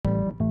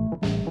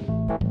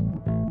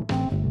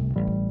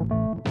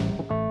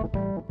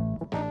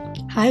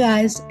Hi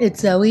guys, it's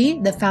Zoe,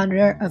 the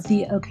founder of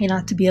the Okay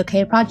Not to Be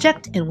Okay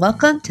project, and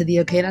welcome to the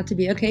Okay Not to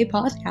Be Okay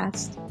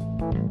podcast.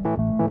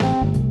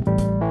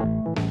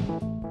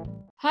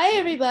 Hi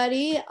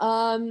everybody.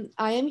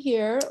 I am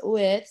here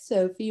with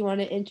Sophie. You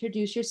want to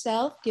introduce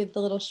yourself? Give the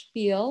little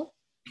spiel.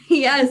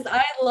 Yes,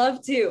 I'd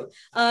love to.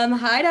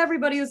 Hi to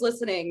everybody who's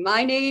listening.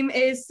 My name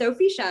is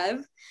Sophie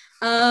Chev.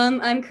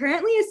 I'm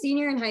currently a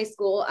senior in high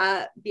school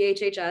at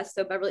BHHS,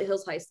 so Beverly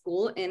Hills High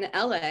School in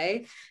LA.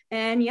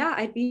 And yeah,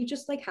 I'd be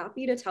just like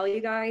happy to tell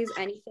you guys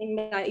anything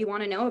that you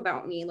want to know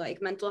about me,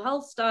 like mental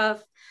health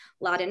stuff,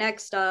 Latinx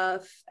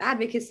stuff,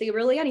 advocacy,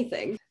 really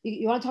anything.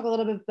 You want to talk a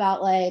little bit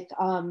about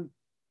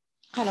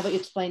kind of what you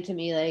explained to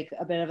me, like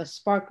a bit of a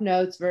Spark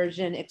Notes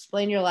version.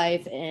 Explain your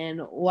life in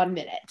 1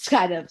 minute,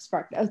 kind of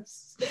Spark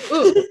Notes.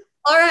 Ooh,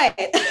 all right.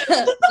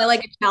 I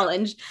like a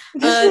challenge.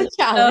 Challenge.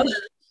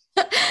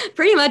 So,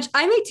 pretty much,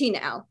 I'm 18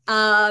 now.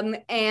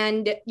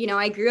 And,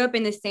 I grew up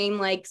in the same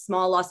like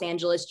small Los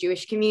Angeles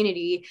Jewish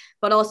community,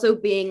 but also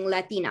being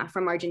Latina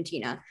from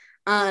Argentina.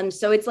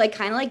 So it's like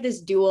kind of like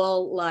this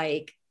dual,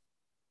 like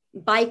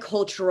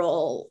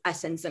bicultural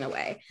essence in a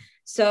way.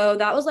 So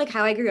that was like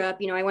how I grew up.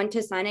 I went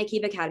to Sinai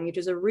Kiv Academy, which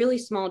was a really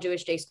small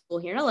Jewish day school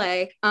here in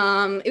LA.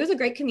 It was a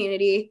great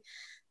community.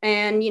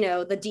 And,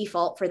 the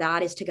default for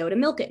that is to go to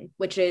Milken,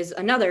 which is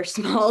another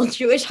small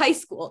Jewish high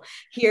school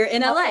here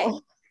in LA.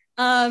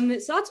 So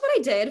that's what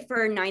I did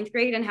for 9th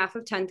grade and half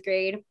of 10th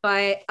grade.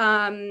 But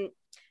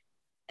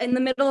in the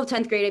middle of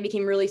 10th grade, I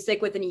became really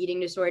sick with an eating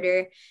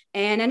disorder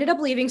and ended up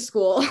leaving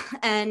school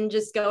and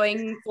just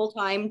going full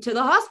time to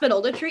the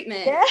hospital to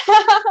treatment.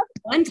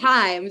 Fun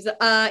times.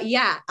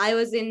 I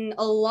was in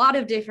a lot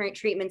of different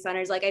treatment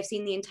centers. Like I've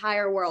seen the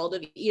entire world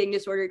of eating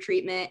disorder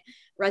treatment,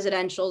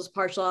 residentials,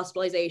 partial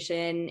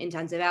hospitalization,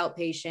 intensive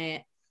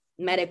outpatient,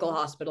 medical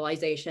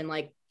hospitalization,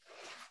 like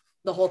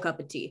the whole cup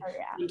of tea.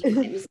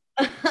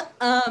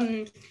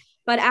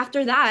 But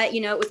after that,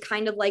 it was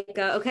kind of like,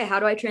 okay, how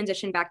do I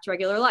transition back to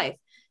regular life?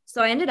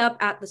 So I ended up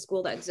at the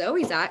school that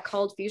Zoe's at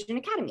called Fusion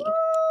Academy.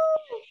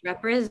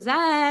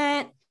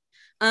 Represent.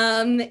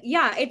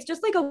 It's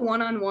just like a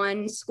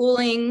one-on-one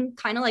schooling,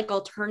 kind of like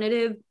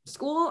alternative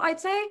school, I'd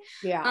say.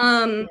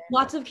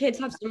 Lots of kids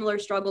have similar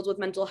struggles with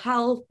mental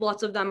health.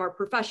 Lots of them are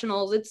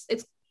professionals.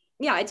 It's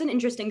an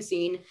interesting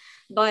scene.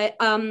 But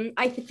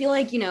I feel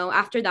like,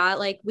 after that,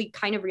 like we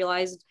kind of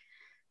realized,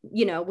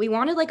 we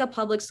wanted like a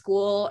public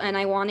school, and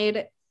I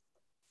wanted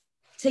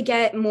to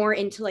get more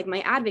into like my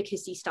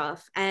advocacy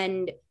stuff.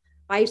 And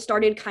I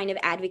started kind of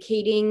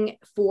advocating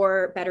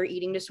for better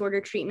eating disorder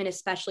treatment,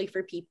 especially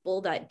for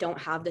people that don't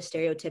have the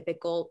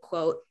stereotypical,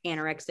 quote,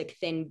 anorexic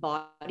thin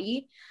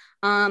body.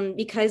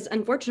 Because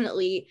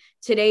unfortunately,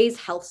 today's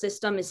health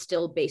system is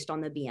still based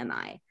on the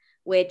BMI,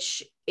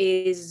 which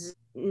is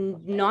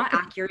not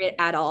accurate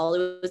at all.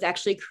 It was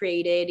actually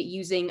created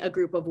using a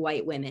group of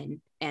white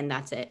women, and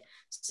that's it.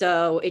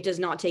 So it does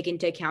not take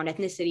into account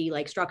ethnicity,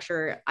 like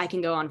structure. I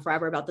can go on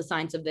forever about the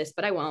science of this,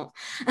 but I won't.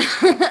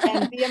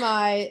 And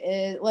BMI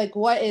is like,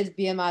 what is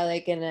BMI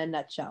like in a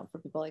nutshell for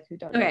people like who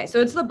don't know? Okay, so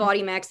it's the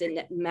body mass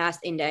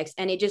index,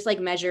 and it just like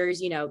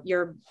measures,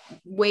 your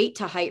weight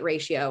to height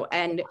ratio.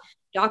 And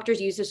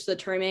doctors use this to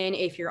determine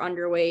if you're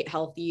underweight,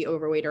 healthy,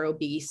 overweight, or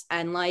obese.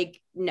 And like,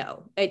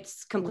 no,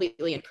 it's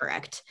completely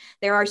incorrect.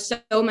 There are so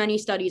many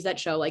studies that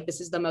show like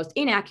this is the most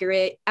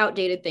inaccurate,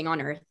 outdated thing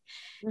on earth.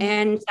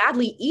 And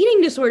sadly,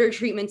 eating disorder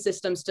treatment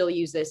systems still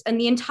use this. And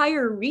the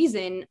entire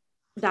reason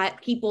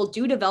that people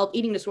do develop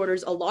eating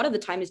disorders a lot of the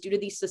time is due to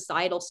these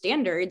societal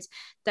standards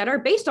that are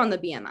based on the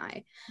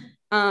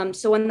BMI.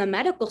 So when the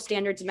medical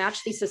standards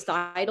match these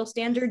societal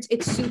standards,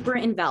 it's super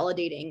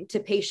invalidating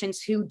to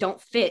patients who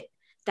don't fit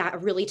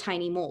that really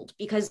tiny mold,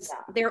 because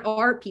there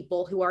are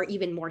people who are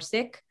even more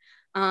sick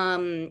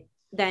than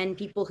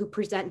people who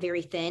present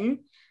very thin,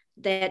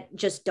 that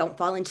just don't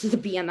fall into the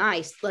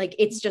BMI. Like,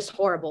 it's just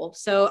horrible.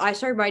 So I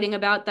started writing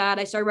about that.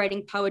 I started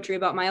writing poetry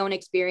about my own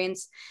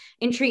experience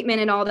in treatment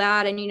and all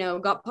that.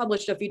 And, got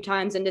published a few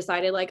times and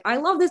decided like, I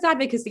love this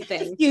advocacy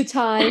thing. A few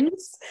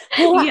times.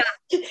 Yeah.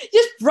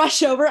 Just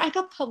brush over. I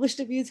got published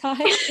a few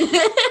times.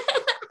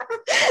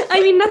 I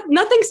mean,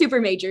 nothing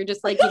super major,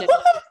 just like,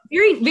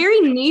 very,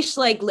 very niche,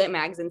 like lit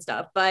mags and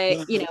stuff.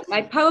 But,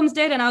 my poems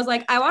did. And I was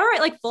like, I want to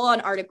write like full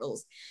on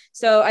articles.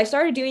 So I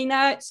started doing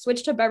that,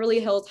 switched to Beverly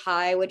Hills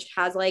High, which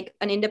has like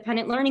an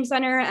independent learning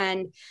center.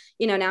 And,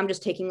 now I'm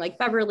just taking like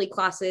Beverly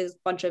classes,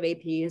 bunch of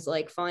APs,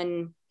 like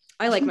fun.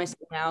 I like my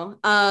school now.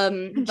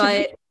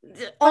 But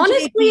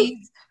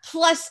honestly,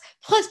 plus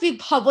being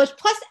published,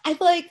 plus I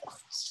feel like,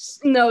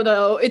 no,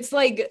 though, it's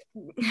like,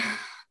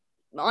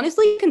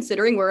 honestly,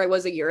 considering where I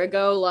was a year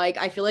ago, like,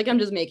 I feel like I'm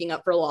just making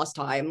up for lost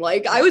time.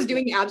 Like, I was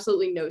doing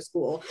absolutely no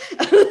school.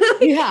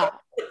 Yeah.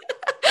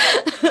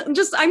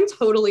 I'm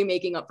totally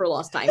making up for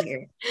lost time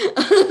here.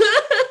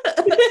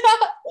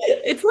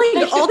 It's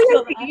like all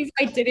the things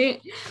I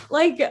didn't,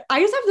 like,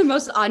 I just have the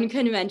most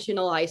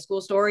unconventional high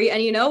school story.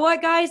 And you know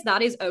what, guys?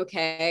 That is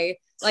okay.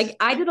 Like,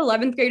 I did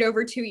 11th grade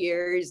over 2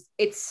 years.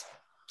 It's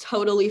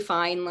totally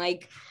fine.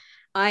 Like,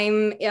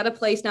 I'm at a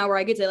place now where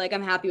I could say like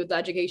I'm happy with the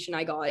education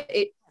I got.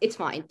 It's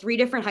fine. 3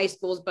 different high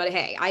schools, but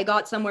hey, I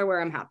got somewhere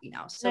where I'm happy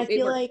now. So And I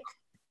feel like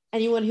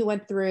anyone who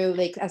went through,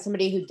 like, as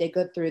somebody who did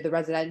go through the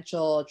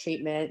residential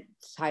treatment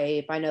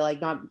type, I know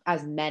like not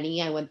as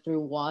many. I went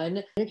through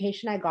one. The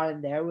education I got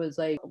in there was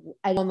like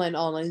an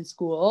online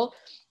school,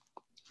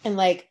 and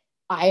like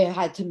I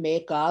had to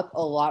make up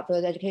a lot for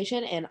the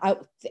education. And I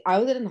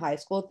was in high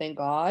school, thank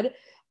God,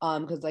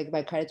 because like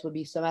my credits would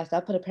be so messed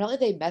up. But apparently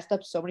they messed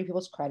up so many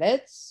people's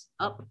credits.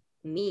 up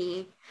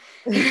me.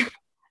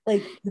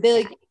 Like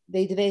did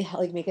they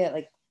like make it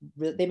like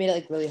they made it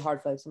like really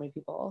hard for like so many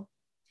people.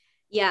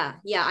 Yeah,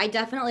 I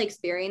definitely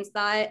experienced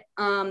that.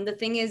 The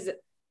thing is,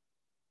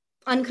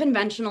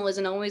 unconventional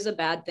isn't always a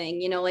bad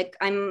thing. You know, like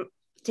I'm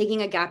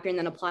taking a gap year and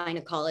then applying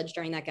to college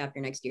during that gap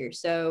year next year.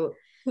 So,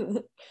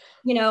 you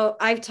know,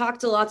 I've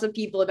talked to lots of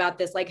people about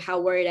this, like how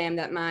worried I am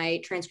that my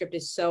transcript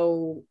is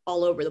so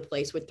all over the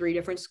place with 3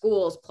 different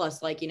schools.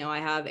 Plus, like, you know, I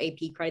have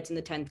AP credits in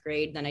the 10th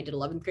grade. Then I did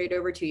 11th grade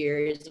over 2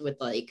 years with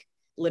like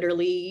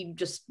literally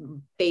just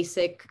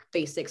basic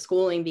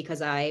schooling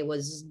because I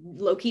was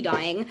low-key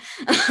dying.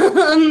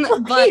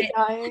 But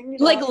dying,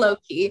 like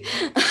low-key.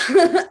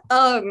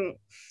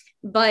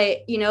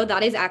 But you know,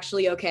 that is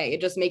actually okay.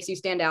 It just makes you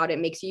stand out. It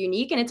makes you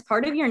unique and it's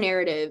part of your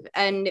narrative.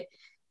 And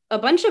a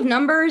bunch of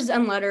numbers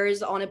and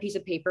letters on a piece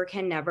of paper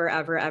can never,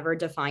 ever, ever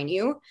define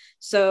you.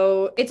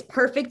 So it's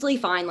perfectly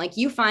fine. Like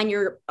you find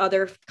your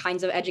other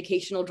kinds of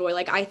educational joy.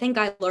 Like I think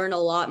I learn a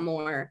lot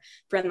more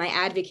from my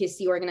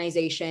advocacy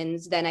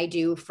organizations than I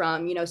do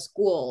from, you know,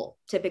 school,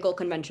 typical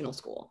conventional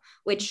school,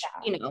 which,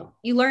 you know,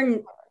 you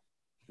learn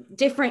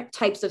different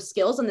types of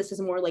skills. And this is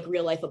more like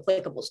real life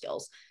applicable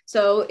skills.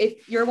 So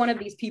if you're one of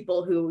these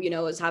people who, you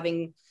know, is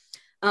having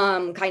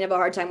kind of a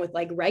hard time with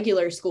like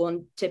regular school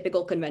and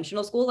typical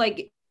conventional school,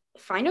 like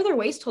find other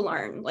ways to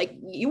learn. Like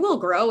you will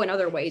grow in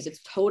other ways.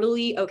 It's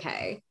totally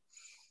okay.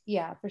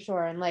 Yeah, for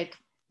sure. And like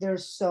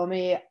there's so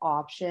many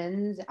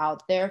options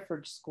out there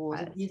for schools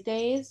these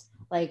days,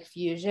 like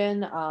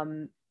Fusion.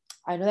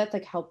 I know that's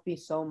like helped me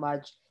so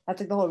much. That's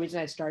like the whole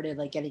reason I started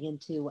like getting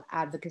into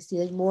advocacy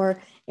like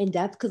more in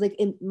depth, because like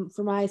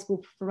for my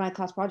school, for my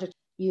class project,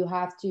 you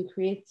have to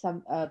create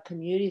some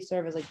community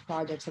service like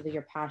project, something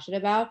you're passionate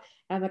about.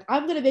 And I'm like,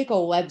 I'm gonna make a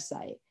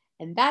website,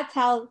 and that's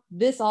how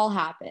this all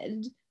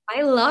happened.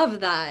 I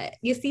love that.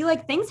 You see,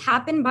 like things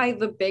happen by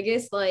the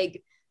biggest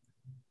like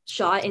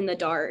shot in the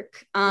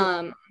dark.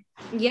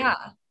 Yeah,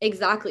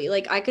 exactly.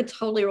 Like I could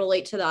totally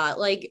relate to that.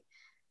 Like,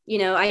 you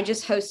know, I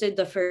just hosted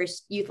the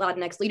first Youth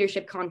Latinx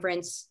Leadership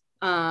Conference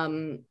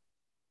a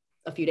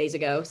few days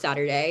ago,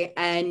 Saturday,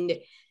 and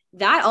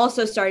that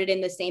also started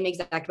in the same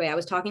exact way. I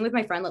was talking with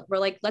my friend. We're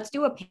like, let's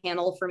do a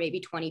panel for maybe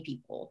 20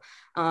 people,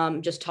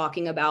 just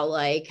talking about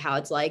like how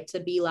it's like to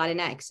be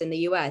Latinx in the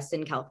US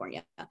in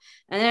California. And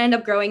then I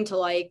ended up growing to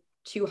like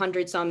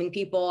 200 something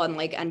people on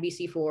like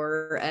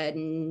NBC4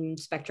 and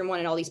Spectrum One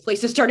and all these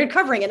places started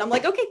covering it. I'm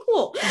like, okay,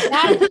 cool.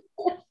 That's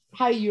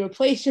how you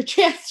replace your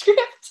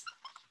transcript.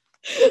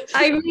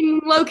 I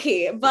mean, low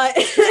key, but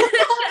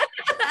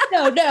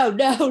no.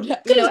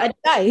 You know,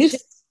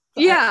 nice.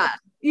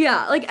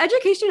 Yeah, like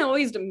education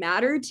always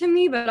mattered to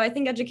me, but I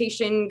think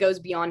education goes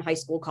beyond high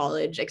school,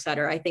 college,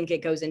 etc. I think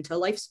it goes into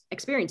life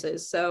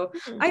experiences. So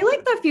I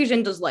like that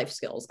Fusion does life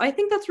skills. I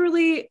think that's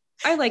really,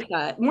 I like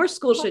that. More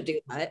schools should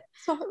do that.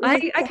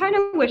 I kind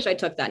of wish I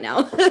took that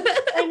now.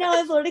 I know,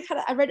 I've already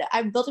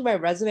I'm building my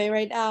resume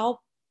right now.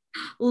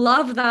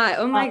 Love that.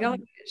 Oh my gosh.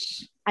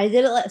 I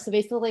did it, so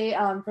basically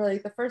for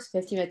like the first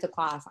 15 minutes of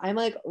class, I'm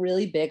like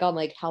really big on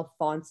like how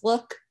fonts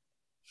look.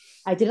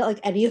 I didn't like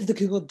any of the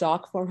Google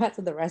Doc formats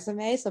of the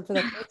resume. So for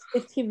the first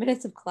 15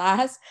 minutes of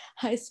class,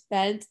 I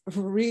spent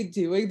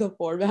redoing the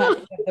format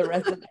of the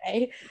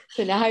resume.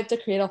 So now I have to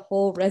create a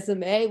whole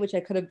resume, which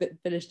I could have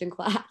finished in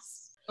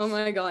class. Oh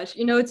my gosh.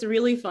 You know, it's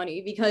really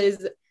funny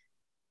because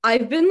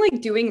I've been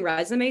like doing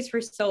resumes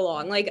for so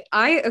long. Like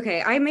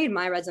I made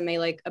my resume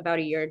like about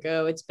a year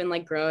ago. It's been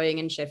like growing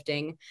and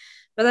shifting.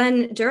 But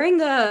then during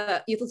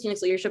the Youth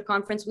Latinx Leadership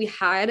Conference, we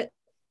had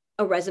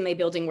a resume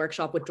building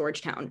workshop with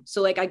Georgetown.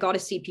 So like I got to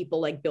see people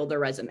like build their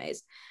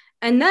resumes.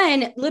 And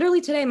then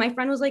literally today, my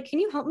friend was like, can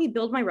you help me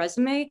build my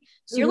resume?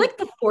 So you're like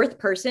the 4th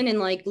person in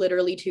like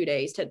literally 2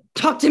 days to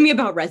talk to me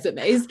about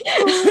resumes.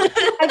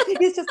 I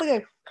think it's just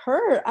like a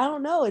curve. I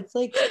don't know. It's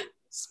like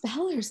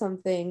spell or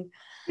something.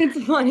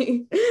 It's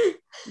funny.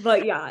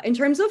 But yeah, in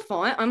terms of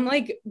font, I'm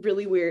like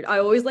really weird. I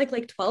always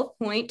like 12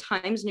 point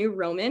Times New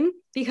Roman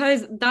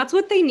because that's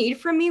what they need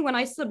from me when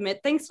I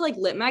submit things to like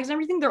lit mags and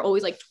everything. They're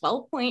always like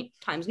 12 point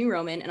Times New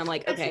Roman. And I'm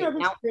like, okay,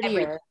 now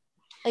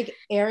like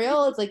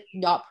Arial is like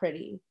not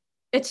pretty.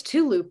 It's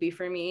too loopy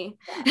for me.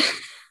 Yeah.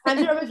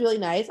 Times New Roman is really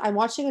nice. I'm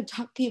watching a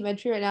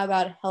documentary right now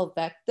about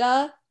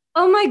Helvetica.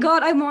 Oh my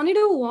God, I wanted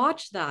to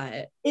watch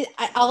that.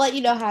 I'll let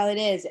you know how it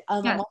is.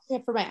 I'm watching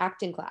it for my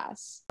acting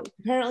class.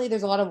 Apparently,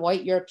 there's a lot of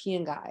white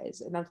European guys,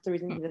 and that's the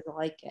reason he doesn't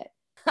like it.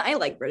 I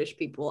like British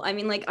people. I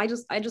mean, like, I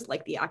just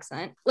like the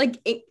accent. Like,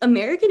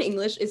 American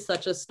English is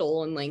such a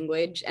stolen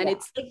language, and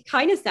it's like,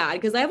 kind of sad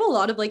because I have a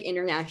lot of like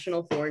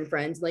international foreign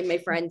friends. Like my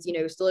friends,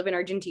 still live in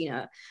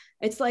Argentina.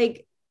 It's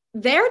like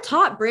they're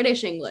taught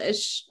British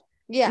English.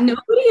 Yeah.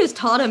 Nobody is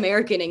taught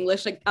American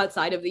English like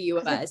outside of the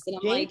US. And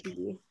I'm like,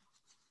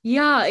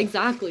 yeah,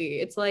 exactly.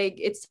 It's like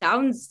it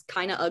sounds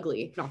kind of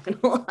ugly, not gonna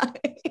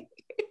lie.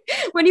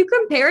 When you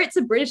compare it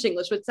to British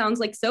English, which sounds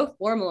like so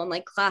formal and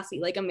like classy,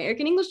 like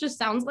American English just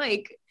sounds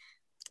like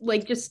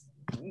just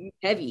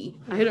heavy.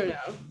 I don't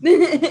know.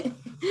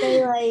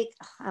 They like,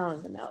 I don't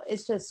even know.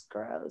 It's just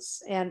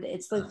gross. And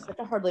it's like such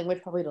a hard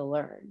language probably to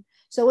learn.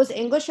 So was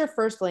English your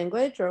first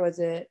language or was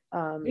it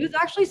It was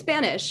actually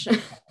Spanish.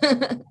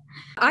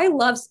 I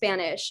love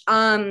Spanish.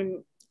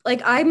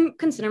 Like I'm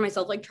consider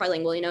myself like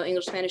trilingual,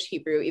 English, Spanish,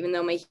 Hebrew, even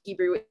though my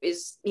Hebrew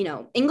is,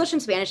 English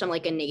and Spanish, I'm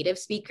like a native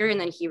speaker. And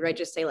then Hebrew, I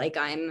just say like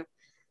I'm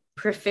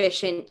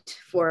proficient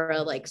for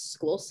a like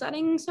school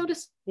setting, so to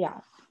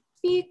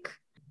speak.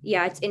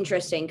 Yeah, it's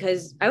interesting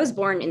because I was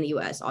born in the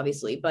US,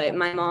 obviously, but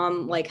my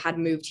mom like had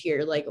moved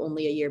here like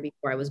only a year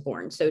before I was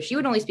born. So she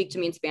would only speak to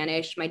me in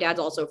Spanish. My dad's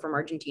also from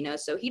Argentina,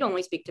 so he'd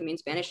only speak to me in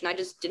Spanish. And I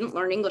just didn't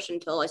learn English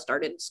until I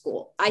started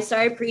school. I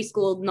started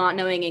preschool not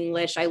knowing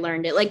English. I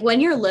learned it. Like when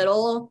you're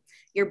little,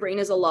 your brain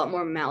is a lot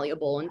more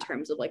malleable in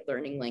terms of like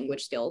learning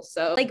language skills.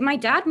 So like my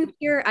dad moved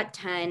here at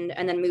 10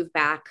 and then moved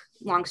back.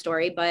 Long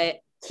story, but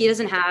he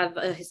doesn't have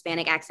a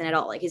Hispanic accent at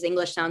all. Like his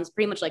English sounds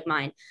pretty much like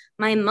mine.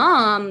 My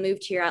mom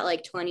moved here at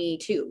like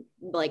 22,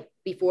 like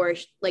before,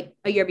 like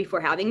a year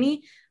before having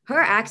me. Her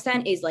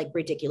accent is like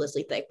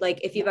ridiculously thick. Like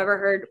if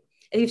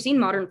you've seen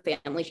Modern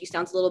Family, she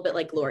sounds a little bit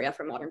like Gloria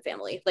from Modern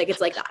Family. Like it's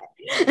like that.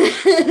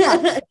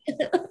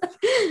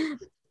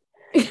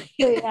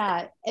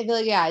 yeah, I feel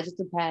like it just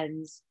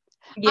depends.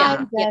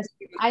 Yeah.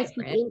 I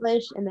speak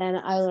English and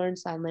then I learn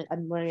sign language.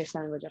 I'm learning a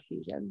sign language at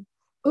Fusion.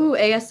 Ooh,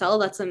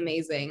 ASL, that's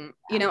amazing.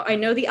 I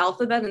know the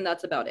alphabet and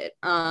that's about it.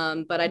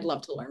 But I'd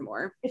love to learn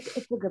more. It's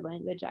a good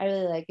language. I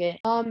really like it.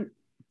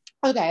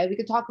 Okay, we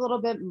could talk a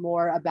little bit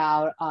more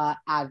about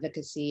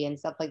advocacy and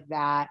stuff like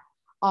that.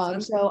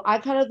 So I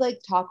kind of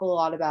like talk a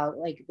lot about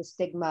like the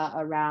stigma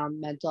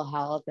around mental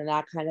health and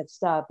that kind of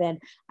stuff.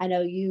 And I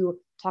know you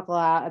talk a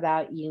lot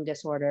about eating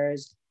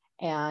disorders.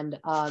 And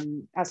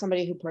as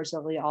somebody who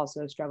personally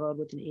also struggled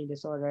with an eating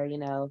disorder,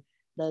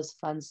 those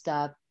fun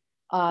stuff.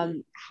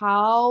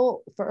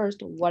 How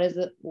what is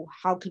it?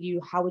 How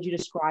would you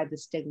describe the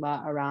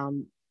stigma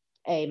around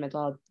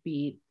mental health,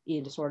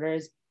 eating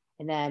disorders?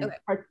 And then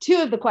part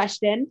two of the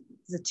question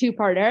is a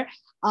two-parter.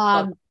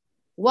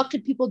 What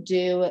could people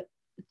do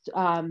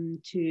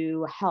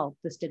to help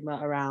the stigma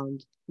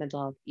around mental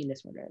health, eating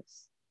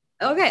disorders?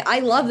 Okay,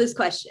 I love this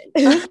question.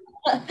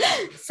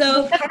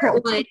 So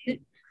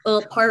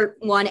part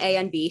one, A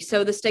and B.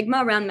 So the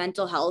stigma around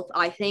mental health,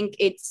 I think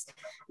it's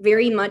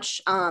very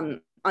much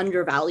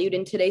undervalued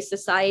in today's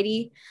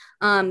society,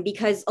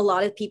 because a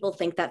lot of people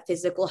think that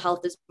physical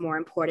health is more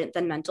important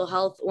than mental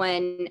health,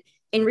 when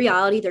in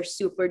reality they're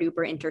super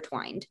duper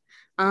intertwined.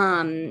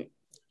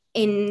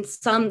 There's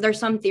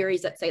some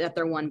theories that say that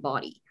they're one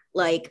body,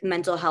 like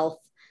mental health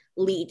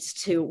leads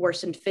to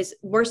worsened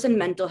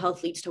mental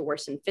health leads to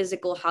worsened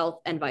physical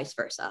health and vice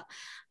versa.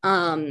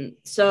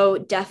 So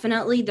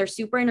definitely they're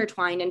super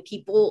intertwined, and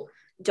people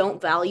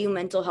don't value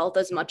mental health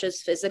as much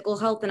as physical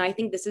health. And I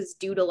think this is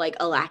due to like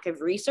a lack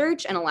of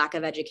research and a lack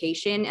of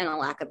education and a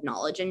lack of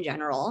knowledge in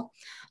general.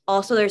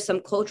 Also, there's some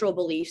cultural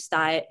beliefs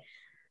that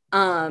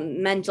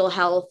mental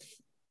health,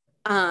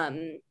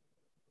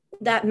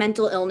 that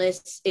mental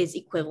illness is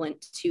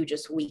equivalent to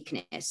just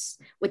weakness,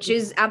 which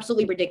is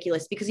absolutely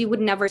ridiculous, because you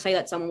would never say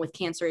that someone with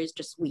cancer is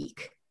just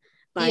weak.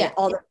 But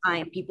all the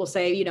time people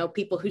say,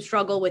 people who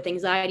struggle with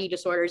anxiety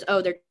disorders,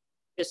 oh, they're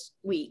just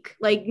weak.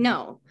 Like,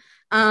 no.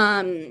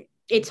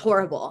 It's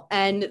horrible.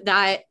 And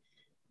that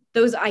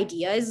those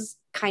ideas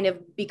kind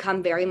of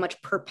become very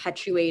much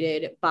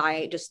perpetuated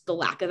by just the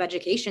lack of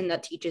education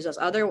that teaches us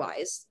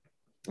otherwise.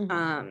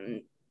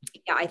 I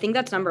think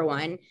that's number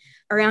one.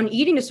 Around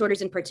eating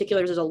disorders in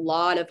particular, there's a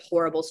lot of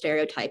horrible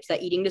stereotypes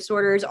that eating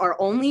disorders are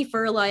only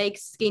for like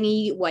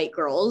skinny white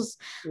girls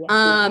who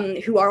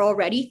are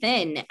already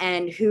thin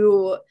and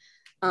who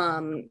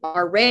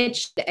are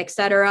rich,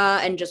 etc.,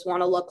 and just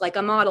want to look like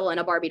a model and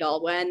a Barbie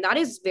doll, when that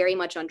is very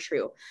much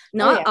untrue.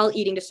 Not all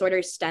eating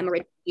disorders stem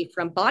originally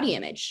from body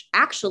image.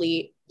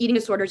 Actually, eating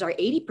disorders are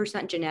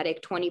 80%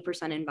 genetic,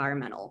 20%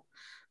 environmental.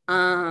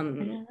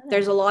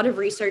 There's a lot of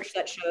research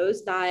that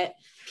shows that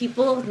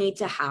people need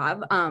to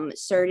have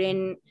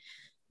certain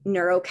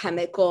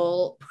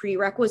neurochemical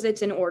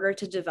prerequisites in order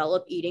to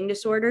develop eating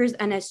disorders.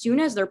 And as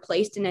soon as they're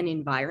placed in an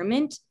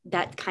environment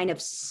that kind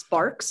of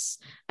sparks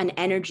an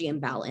energy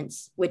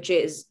imbalance, which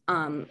is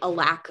a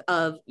lack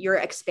of, you're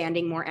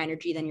expanding more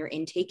energy than you're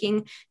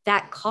intaking,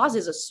 that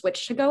causes a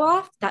switch to go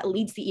off that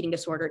leads the eating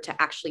disorder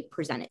to actually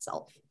present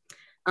itself.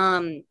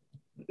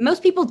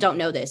 Most people don't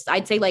know this.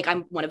 I'd say like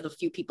I'm one of the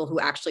few people who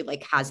actually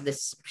like has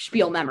this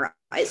spiel memorized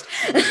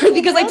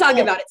because I talk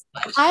about it so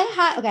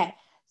much.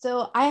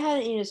 So I had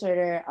an eating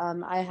disorder.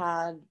 I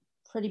had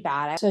pretty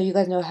bad. So you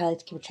guys know how I like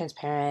to keep it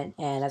transparent,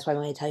 and that's why I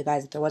wanted to tell you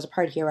guys that there was a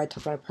part here where I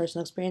talked about a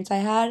personal experience I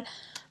had,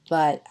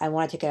 but I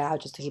want to take it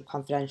out just to keep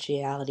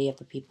confidentiality of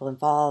the people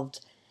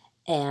involved.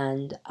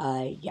 And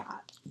yeah,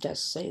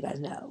 just so you guys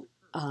know,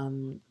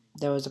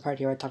 there was a part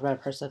here where I talked about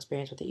a personal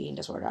experience with the eating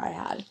disorder I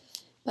had.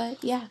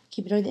 But yeah,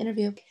 keep enjoying the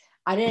interview.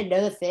 I didn't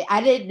know the thing.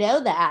 I didn't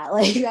know that.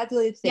 Like, that's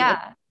really interesting.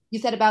 Yeah. You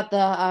said about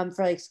the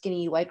for like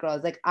skinny white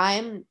girls. Like,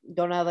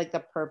 don't have like the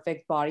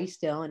perfect body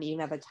still, and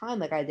even at the time,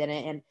 like I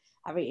didn't, and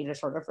having eating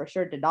disorder for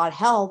sure did not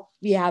help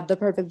me have the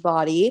perfect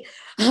body.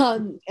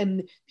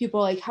 And people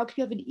are like, how can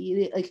you have an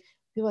eating, like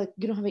people like,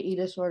 you don't have an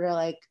eating disorder,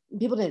 like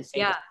people didn't say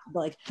that,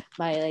 but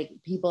like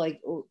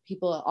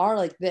people are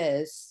like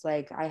this,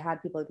 like I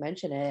had people like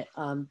mention it,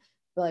 but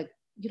like,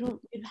 you don't,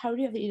 how do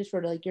you have the eating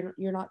disorder, like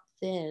you're not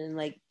thin,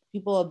 like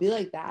people will be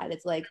like that.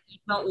 It's like you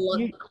don't look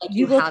like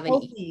you look have an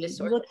eating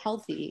disorder. You look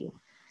healthy.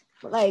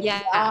 Like,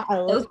 yeah,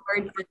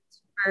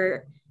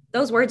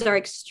 those words are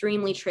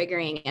extremely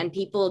triggering, and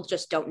people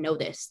just don't know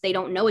this. They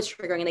don't know it's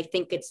triggering, and they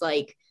think it's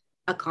like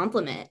a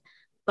compliment,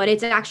 but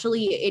it's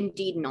actually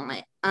indeed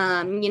not.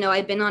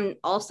 I've been on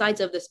all sides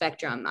of the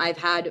spectrum.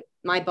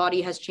 My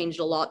body has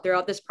changed a lot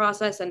throughout this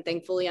process, and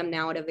thankfully I'm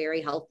now at a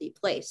very healthy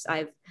place.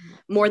 I've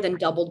more than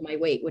doubled my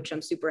weight, which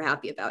I'm super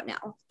happy about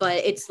now.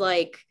 But it's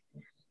like,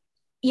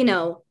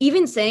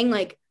 even saying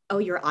like, oh,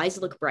 your eyes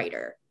look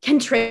brighter can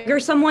trigger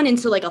someone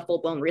into like a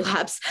full-blown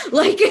relapse.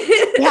 Like,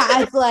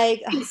 yeah, it's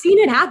like, I've seen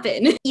it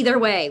happen. Either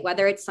way,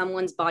 whether it's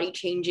someone's body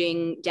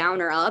changing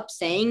down or up,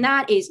 saying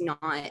that is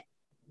not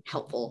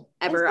helpful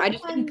ever. I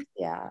just think,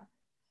 yeah,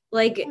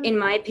 like, in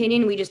my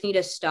opinion, we just need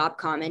to stop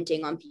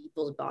commenting on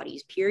people's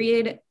bodies,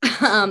 period.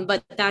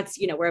 But that's,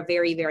 we're a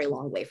very, very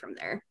long way from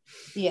there.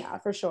 Yeah,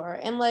 for sure.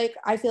 And like,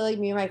 I feel like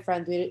me and my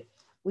friends,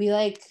 we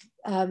like,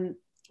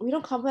 we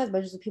don't compliment as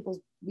much as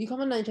we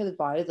compliment on each other's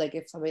bodies. Like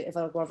if one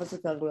of us is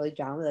feeling really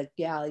down, we're like,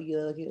 yeah, like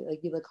you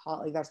look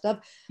hot, like that stuff.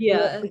 Yeah.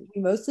 But, like,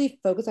 we mostly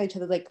focus on each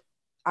other's like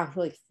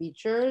actual like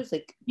features,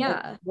 like,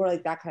 yeah, more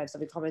like that kind of stuff.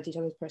 We comment each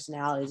other's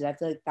personalities, and I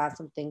feel like that's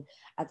something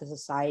as a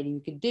society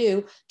we could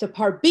do. To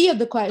part B of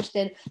the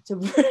question,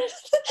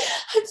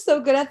 I'm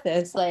so good at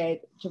this.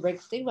 Like, to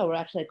break stigma, we're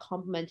actually like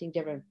complimenting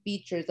different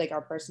features, like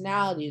our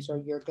personalities, or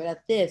you're good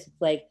at this.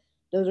 It's like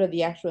those are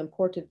the actual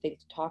important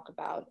things to talk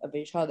about of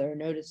each other,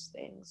 notice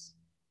things.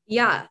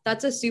 Yeah,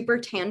 that's a super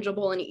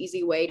tangible and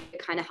easy way to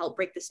kind of help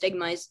break the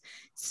stigmas.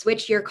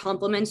 Switch your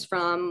compliments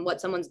from what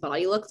someone's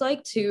body looks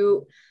like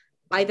to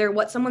either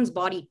what someone's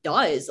body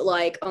does.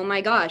 Like, oh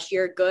my gosh,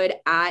 you're a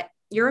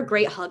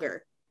great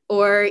hugger.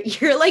 Or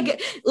you're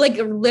like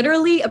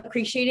literally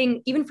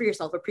appreciating, even for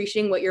yourself,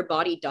 appreciating what your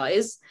body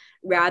does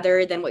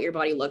rather than what your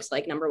body looks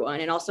like, number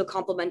one. And also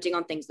complimenting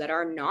on things that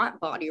are not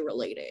body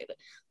related.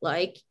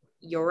 Like,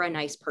 you're a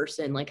nice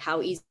person. Like,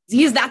 how easy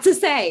is that to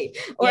say?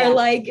 Or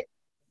like,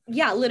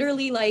 yeah,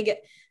 literally,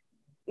 like,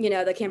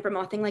 the Camper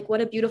Moth thing, like,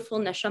 what a beautiful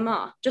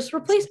neshama. Just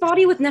replace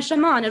body with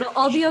neshama and it'll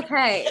all be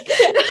okay.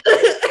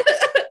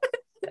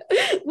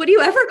 Would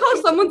you ever call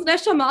someone's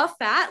neshama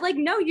fat? Like,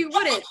 no, you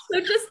wouldn't. So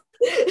just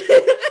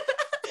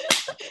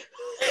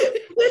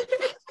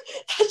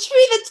that should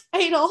be the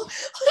title.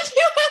 Would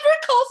you ever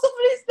call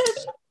somebody's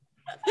neshama?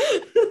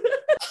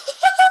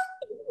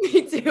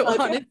 Me too,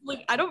 okay.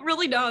 Honestly, I don't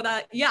really know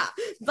that. Yeah,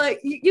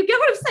 but you get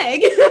what I'm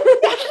saying.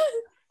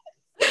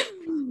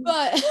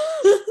 but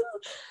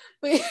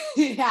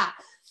yeah,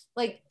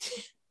 like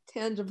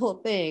tangible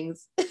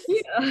things.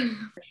 Yeah.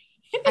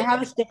 I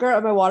have a sticker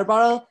on my water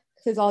bottle.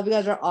 Since all of you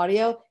guys are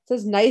audio, it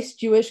says "nice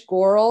Jewish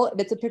girl," and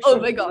it's a picture. Oh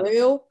my god!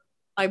 Drew.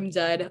 I'm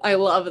dead. I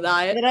love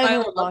that. I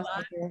love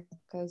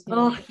that.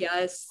 Oh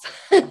yes.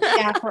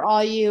 Yeah, for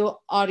all you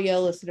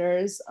audio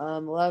listeners,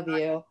 love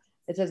you.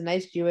 It says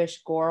 "nice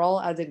Jewish girl"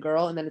 as a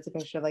girl, and then it's a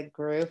picture of like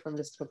Gru from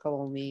just a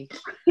couple of weeks.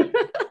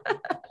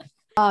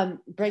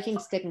 Breaking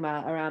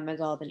stigma around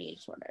mental health and eating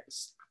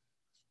disorders.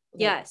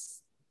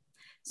 Yes.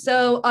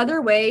 So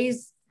other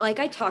ways, like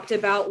I talked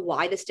about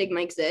why the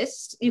stigma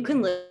exists, you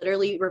can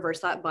literally reverse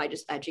that by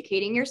just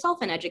educating yourself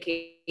and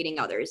educating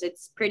others.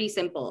 It's pretty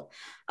simple.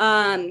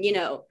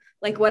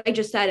 Like what I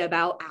just said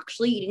about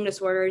actually eating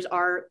disorders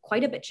are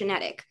quite a bit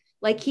genetic.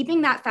 Like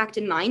keeping that fact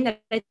in mind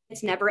that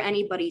it's never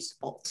anybody's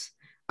fault.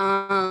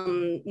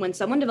 When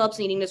someone develops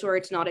an eating disorder,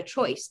 it's not a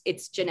choice.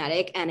 It's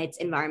genetic and it's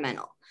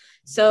environmental.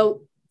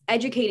 So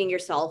educating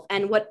yourself.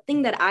 And what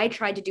thing that I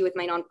tried to do with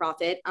my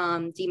nonprofit,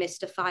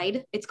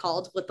 Demystified, it's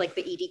called, with like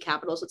the ED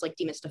capital, so it's like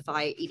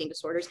demystify eating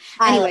disorders.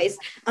 Anyways,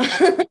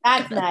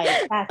 that's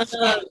nice. That's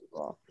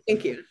cool.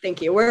 Thank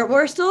you.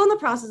 We're still in the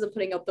process of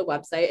putting up the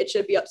website. It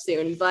should be up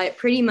soon, but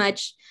pretty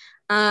much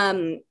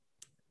part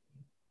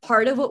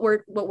of what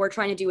we're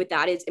trying to do with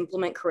that is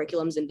implement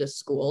curriculums into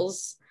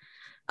schools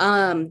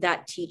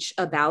that teach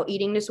about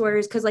eating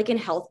disorders. Because like in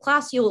health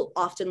class, you'll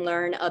often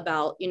learn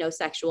about,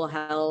 sexual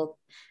health,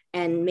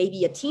 and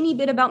maybe a teeny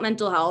bit about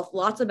mental health,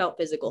 lots about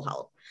physical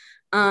health.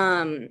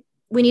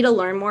 We need to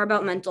learn more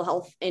about mental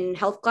health in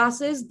health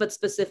classes, but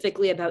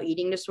specifically about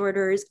eating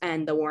disorders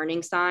and the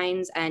warning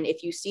signs. And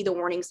if you see the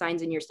warning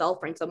signs in yourself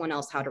or in someone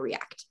else, how to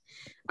react.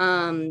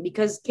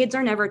 because kids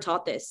are never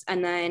taught this,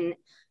 and then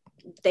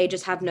they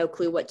just have no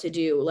clue what to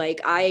do.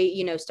 Like I,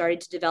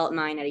 started to develop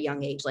mine at a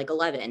young age, like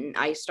 11.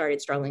 I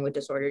started struggling with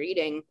disordered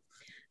eating.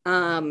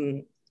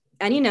 And,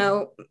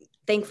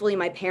 thankfully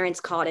my parents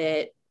caught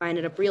it. I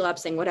ended up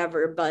relapsing,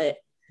 whatever. But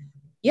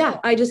yeah,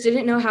 I just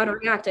didn't know how to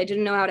react. I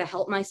didn't know how to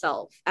help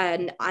myself.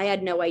 And I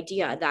had no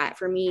idea that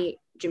for me,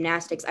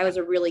 gymnastics, I was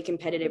a really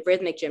competitive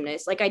rhythmic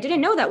gymnast. Like I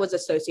didn't know that was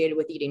associated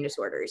with eating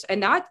disorders.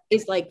 And that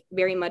is like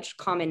very much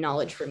common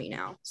knowledge for me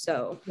now.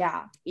 So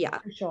yeah,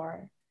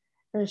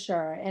 for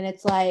sure. And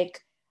it's like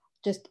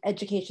just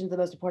education is the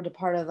most important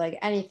part of like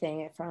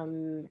anything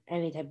from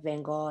any type of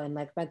angle, and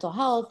like mental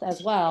health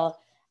as well.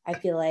 I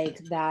feel like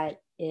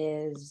that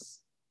is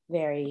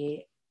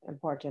very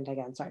important.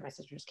 Again, sorry, my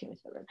sister just came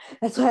into the room.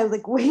 That's why I was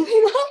like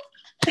waving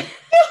up.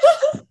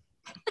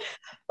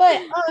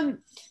 But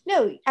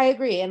no, I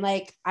agree. And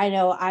like I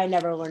know I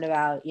never learned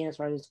about eating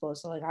disorders in school.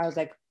 So like I was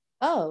like,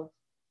 oh,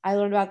 I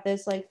learned about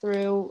this like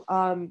through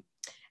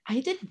I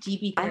did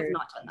DB. I have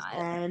not done that.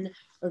 10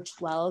 or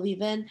 12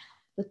 even.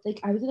 But like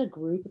I was in a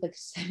group with like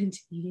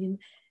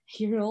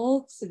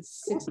 17-year-olds and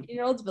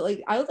 16-year-olds, but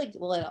like I was like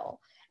little.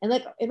 And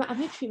like in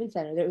my treatment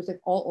center, there was like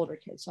all older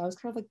kids. So I was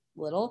kind of like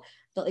little,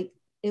 but like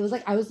it was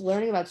like I was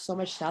learning about so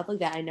much stuff like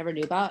that I never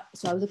knew about.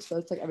 So I was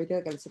exposed to like everything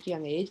like at such a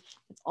young age.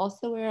 It's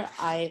also where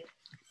I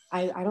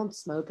don't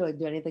smoke or like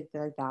do anything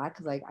like that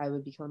because like I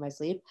would be killing my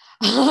sleep.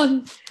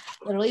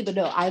 Literally, but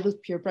no, I was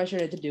peer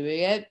pressured into doing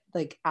it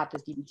like at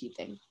this DBT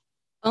thing.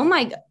 Oh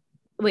my God.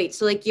 Wait,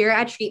 so like you're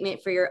at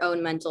treatment for your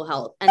own mental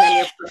health, and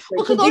then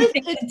you're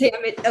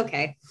damn it.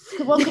 Okay.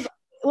 Well,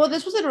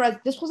 this wasn't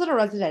a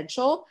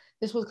residential.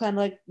 This was kind of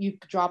like you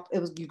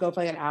go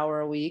for like an hour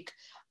a week.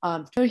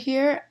 So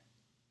here,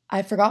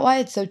 I forgot why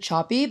it's so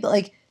choppy, but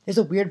like there's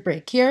a weird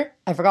break here.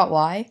 I forgot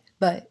why,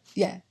 but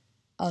yeah.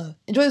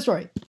 Enjoy the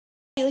story.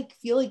 I like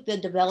feel like the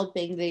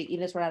developing the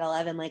eating disorder at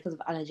 11 like because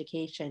of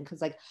uneducation,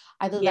 because like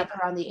I think that's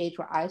around the age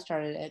where I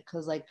started it,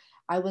 because like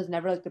I was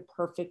never like the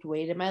perfect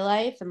weight in my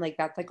life, and like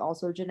that's like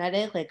also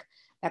genetic, like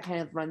that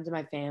kind of runs in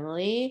my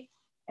family,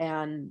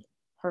 and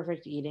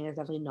perfect eating is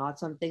definitely not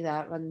something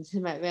that runs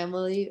in my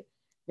family.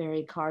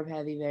 Very carb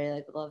heavy, very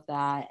like love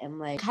that, and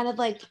like kind of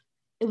like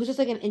it was just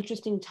like an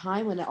interesting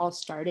time when it all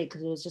started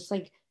because it was just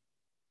like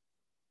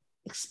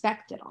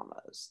expected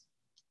almost,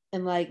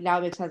 and like now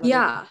it makes sense.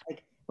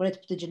 Like when it's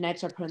the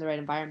genetics are put in the right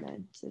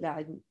environment, so that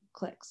like,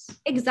 clicks.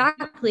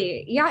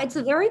 Exactly. Yeah, it's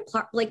a very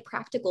like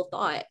practical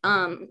thought.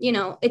 I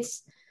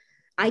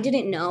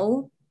didn't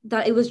know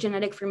that it was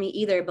genetic for me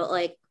either, but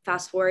like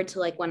fast forward to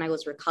like when I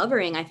was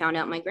recovering, I found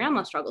out my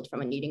grandma struggled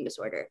from an eating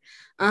disorder.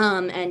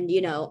 And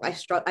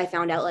I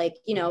found out like,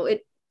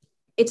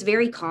 it's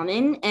very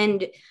common,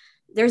 and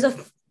there's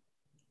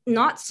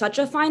not such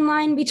a fine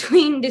line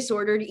between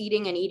disordered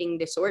eating and eating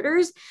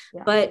disorders,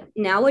 but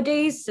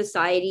nowadays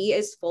society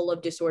is full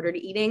of disordered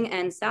eating,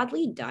 and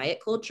sadly diet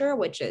culture,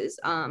 which is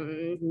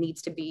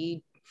needs to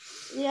be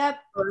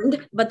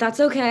burned, but that's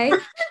okay.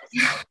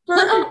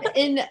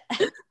 burned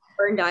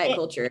diet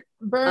culture,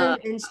 burned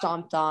and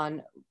stomped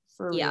on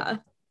for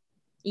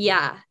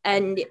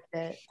and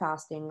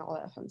fasting, all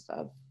that fun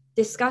stuff.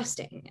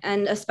 Disgusting.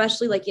 And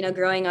especially like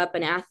growing up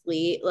an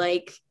athlete,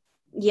 like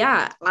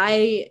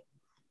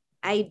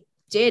I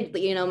did,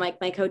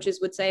 my coaches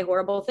would say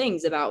horrible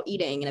things about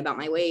eating and about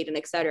my weight and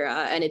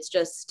etc. And it's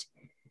just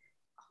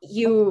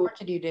what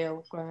did you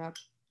do growing up?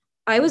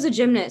 I was a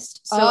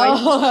gymnast.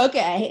 So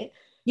okay.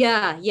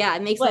 Yeah,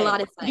 it makes a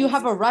lot of sense. Do you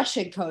have a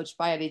Russian coach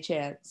by any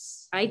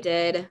chance? I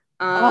did.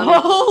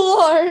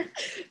 Lord.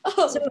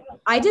 So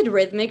I did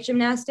rhythmic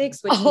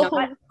gymnastics, which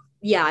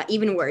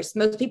even worse.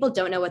 Most people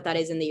don't know what that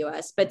is in the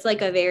US, but it's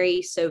like a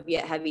very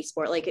Soviet heavy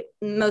sport. Like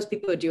most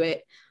people who do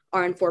it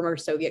are in former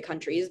Soviet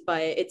countries,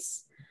 but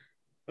it's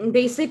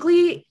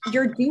basically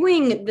you're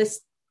doing the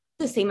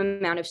same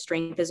amount of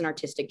strength as an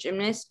artistic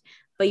gymnast,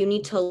 but you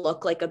need to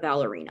look like a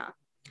ballerina.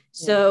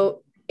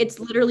 So it's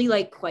literally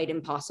like quite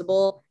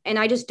impossible. And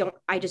I just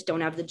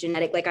don't have the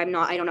genetic, like I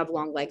don't have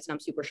long legs and I'm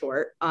super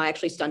short. I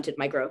actually stunted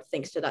my growth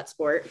thanks to that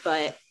sport,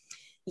 but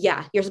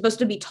yeah, you're supposed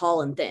to be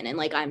tall and thin, and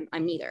like I'm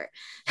neither.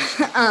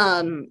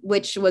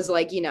 Which was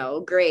like,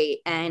 great.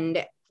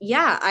 And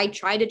yeah, I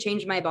tried to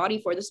change my body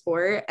for the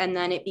sport, and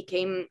then it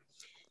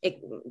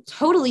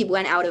totally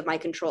went out of my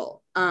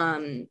control.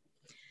 But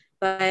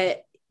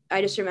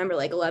I just remember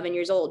like 11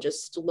 years old,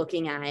 just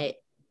looking at,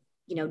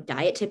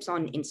 diet tips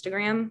on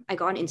Instagram. I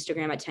got on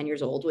Instagram at 10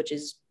 years old, which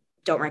is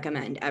don't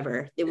recommend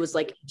ever. It was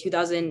like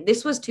 2000,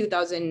 this was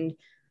 2000,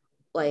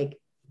 like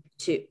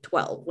to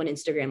 12 when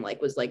Instagram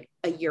like was like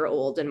a year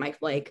old, and my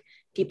like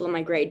people in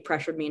my grade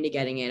pressured me into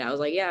getting it. I was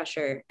like, yeah,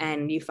 sure.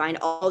 And you find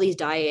all these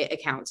diet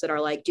accounts that are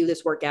like, do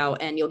this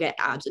workout and you'll get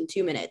abs in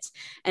 2 minutes.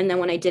 And then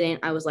when I didn't,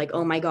 I was like,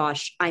 oh my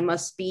gosh, I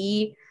must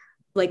be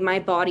like, my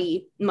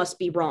body must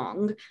be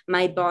wrong.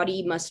 My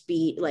body must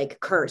be like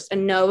cursed.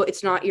 And no,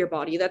 it's not your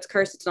body that's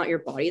cursed. It's not your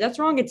body that's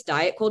wrong. It's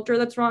diet culture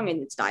that's wrong.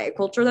 And it's diet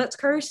culture that's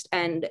cursed.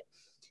 And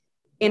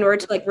in order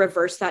to like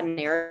reverse that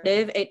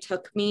narrative, it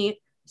took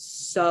me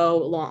so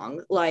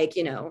long, like,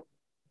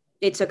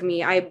 it took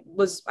me, I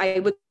would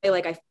say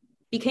like I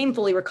became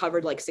fully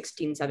recovered like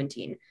 16,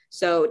 17.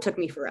 So it took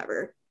me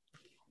forever.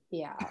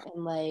 Yeah.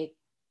 And like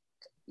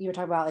you were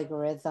talking about like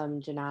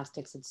rhythm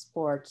gymnastics and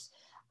sports.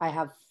 I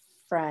have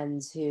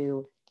friends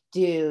who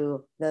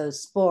do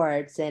those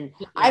sports, and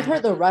I've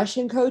heard the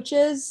Russian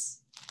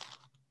coaches.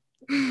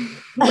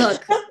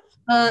 Look,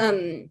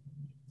 they're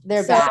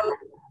bad.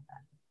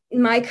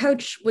 My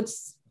coach would,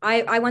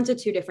 I went to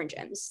two different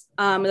gyms.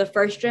 The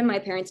first gym, my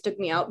parents took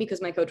me out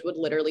because my coach would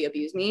literally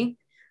abuse me.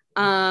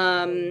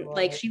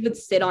 Like she would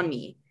sit on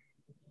me.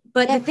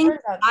 But the thing,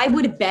 I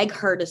would beg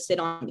her to sit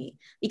on me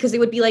because it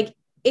would be like,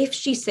 if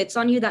she sits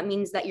on you, that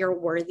means that you're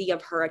worthy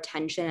of her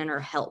attention and her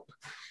help.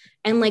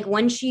 And like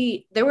when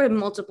there were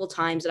multiple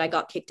times that I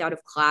got kicked out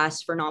of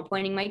class for not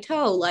pointing my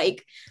toe.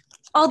 Like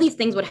all these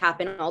things would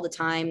happen all the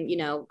time. You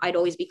know, I'd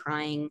always be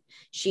crying.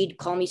 She'd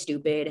call me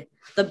stupid.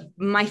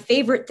 My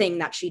favorite thing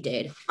that she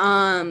did.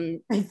 My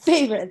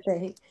favorite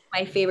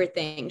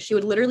thing. She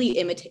would literally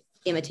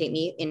imitate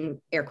me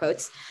in air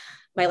quotes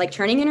by like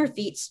turning in her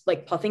feet,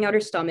 like puffing out her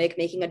stomach,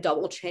 making a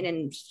double chin,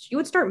 and she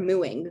would start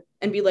mooing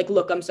and be like,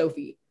 "Look, I'm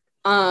Sophie."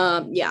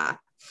 Yeah.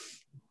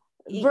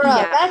 Bro,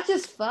 yeah. That's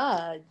just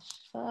fudge.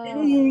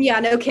 Yeah,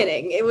 no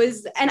kidding. It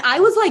was, and I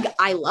was like,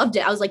 I loved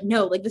it. I was like,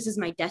 no, like this is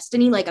my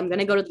destiny. Like I'm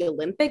gonna go to the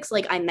Olympics.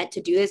 Like I'm meant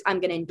to do this.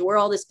 I'm gonna endure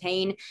all this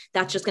pain.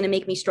 That's just gonna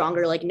make me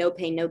stronger. Like no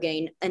pain, no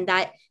gain. And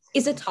that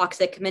is a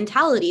toxic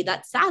mentality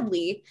that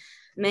sadly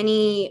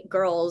many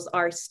girls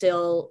are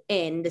still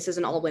in. This is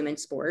an all women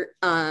sport.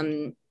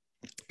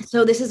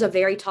 So this is a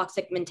very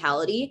toxic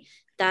mentality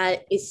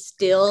that is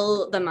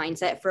still the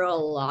mindset for a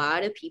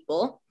lot of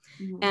people.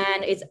 Mm-hmm.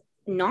 And it's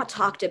not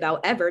talked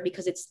about ever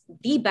because it's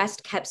the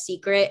best kept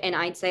secret in,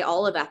 I'd say,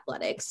 all of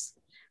athletics.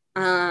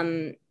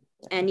 And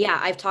yeah,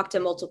 I've talked to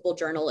multiple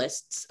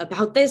journalists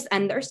about this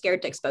and they're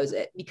scared to expose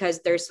it because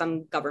there's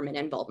some government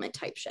involvement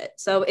type shit.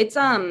 So it's,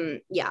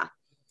 yeah,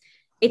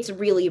 it's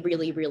really,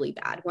 really, really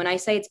bad. When I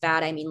say it's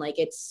bad, I mean like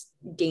it's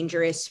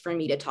dangerous for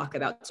me to talk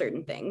about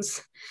certain things.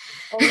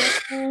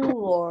 Oh,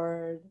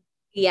 Lord.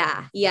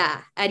 Yeah.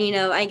 And, you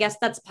know, I guess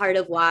that's part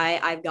of why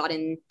I've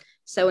gotten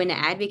so into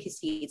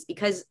advocacy. It's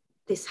because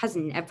this has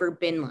never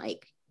been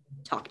like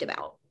talked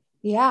about.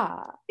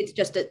 Yeah. It's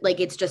just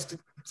it's just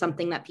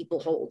something that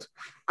people hold.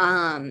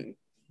 And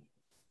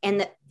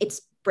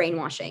it's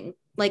brainwashing.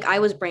 Like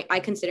I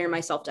consider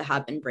myself to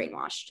have been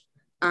brainwashed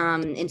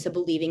into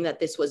believing that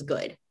this was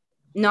good.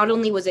 Not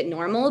only was it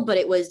normal, but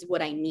it was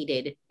what I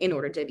needed in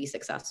order to be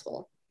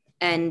successful.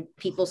 And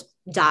people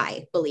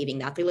die believing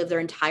that. They live their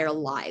entire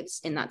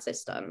lives in that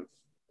system.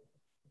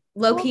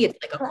 Low key, it's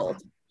like a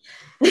cult.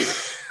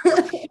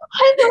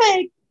 I'm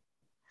like,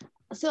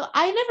 so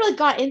I never like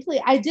got into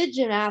it. I did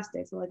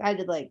gymnastics. So, like I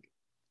did like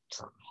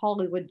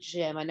Hollywood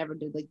gym. I never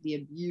did like the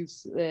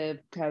abuse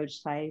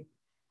coach type.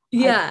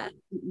 Yeah.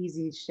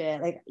 Easy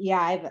shit. Like, yeah,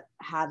 I've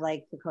had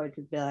like the coach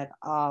would be like,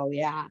 oh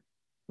yeah,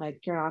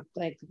 like you're not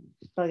like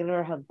I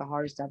never had the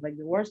hard stuff. Like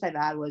the worst I've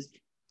had was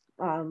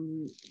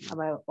at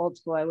my old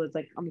school, I was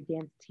like on the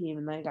dance team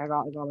and like I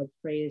got like all the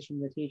praise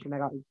from the teacher and I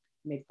got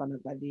made fun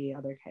of by the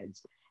other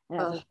kids. And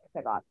that's what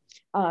I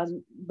got.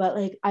 But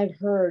like I've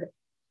heard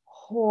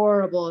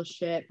horrible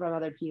shit from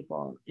other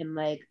people and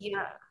like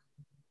yeah,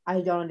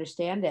 I don't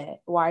understand it.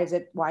 Why is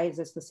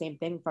this the same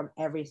thing from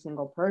every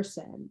single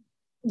person?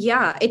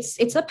 Yeah,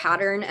 it's a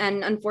pattern.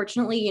 And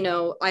unfortunately, you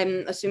know,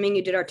 I'm assuming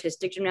you did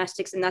artistic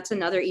gymnastics, and that's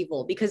another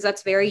evil because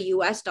that's very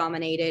US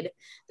dominated.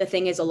 The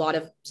thing is, a lot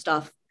of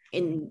stuff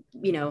in,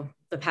 you know,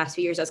 the past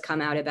few years has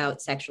come out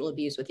about sexual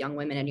abuse with young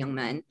women and young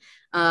men,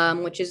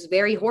 which is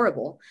very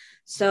horrible.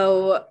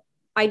 So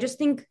I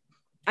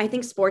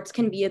think sports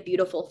can be a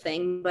beautiful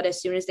thing, but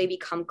as soon as they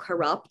become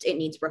corrupt, it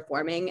needs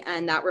reforming.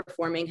 And that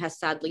reforming has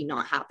sadly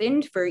not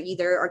happened for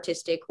either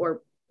artistic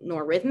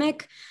nor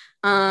rhythmic.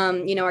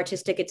 You know,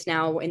 artistic, it's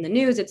now in the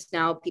news. It's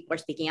now people are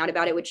speaking out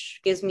about it, which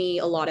gives me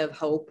a lot of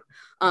hope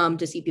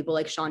to see people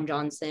like Shawn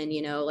Johnson,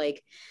 you know,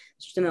 like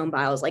Simone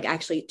Biles, like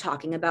actually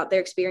talking about their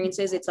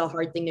experiences. It's a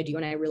hard thing to do.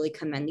 And I really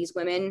commend these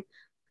women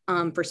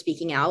for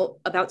speaking out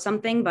about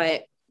something.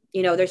 But,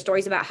 you know, there's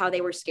stories about how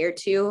they were scared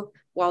to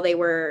while they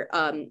were,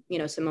 you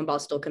know, Simone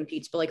Biles still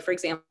competes. But like, for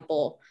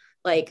example,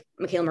 like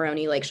McKayla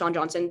Maroney, like Shawn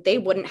Johnson, they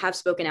wouldn't have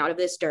spoken out of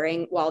this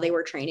while they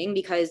were training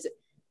because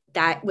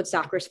that would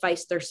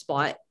sacrifice their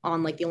spot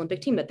on like the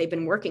Olympic team that they've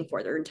been working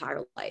for their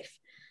entire life.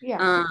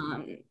 Yeah.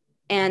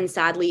 And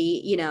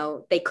sadly, you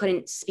know, they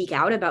couldn't speak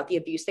out about the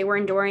abuse they were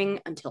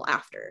enduring until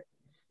after,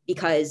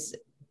 because,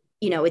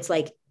 you know, it's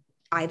like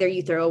either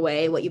you throw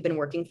away what you've been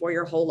working for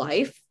your whole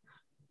life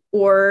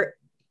or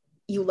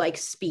you like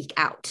speak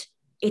out.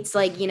 It's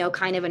like, you know,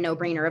 kind of a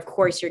no-brainer. Of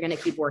course, you're going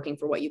to keep working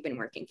for what you've been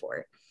working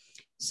for.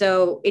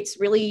 So it's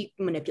really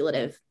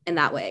manipulative in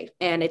that way.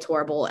 And it's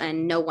horrible.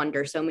 And no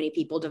wonder so many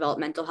people develop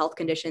mental health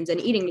conditions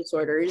and eating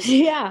disorders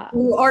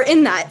who are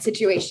in that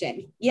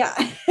situation. Yeah.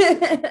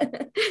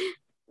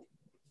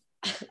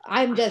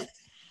 I'm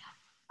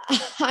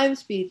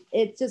speed.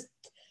 It's just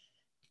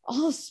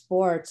all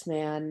sports,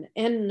 man.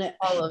 And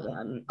all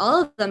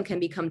of them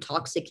can become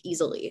toxic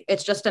easily.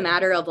 It's just a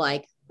matter of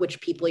like which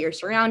people you're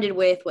surrounded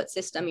with, what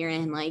system you're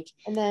in. Like,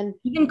 and then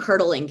even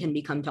curdling can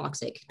become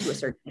toxic to a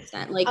certain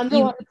extent. Like,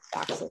 underwater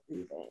toxic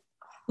even.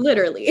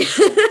 Literally.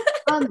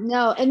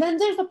 No, and then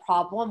there's a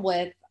problem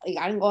with, like,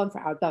 I'm going for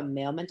outbound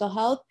male mental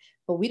health,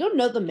 but we don't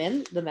know the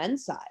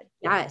men's side.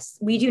 Yes,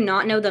 we do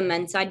not know the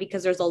men's side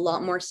because there's a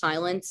lot more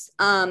silence.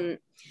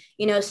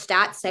 You know,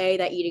 stats say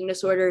that eating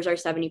disorders are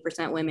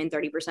 70% women,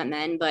 30%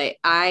 men, but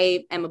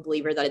I am a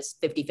believer that it's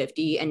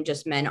 50-50 and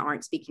just men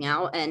aren't speaking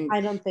out. And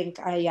I don't think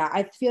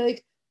I feel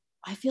like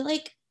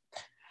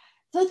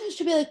there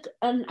should be like,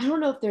 I don't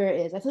know if there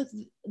is. I feel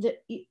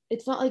like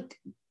it's not like,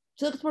 I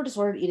feel like it's more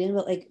disordered eating,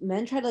 but like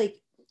men try to like,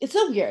 it's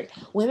so weird.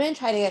 Women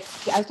try to get,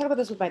 I was talking about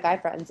this with my guy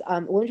friends.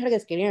 Women try to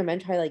get skinnier and men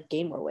try to like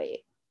gain more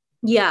weight.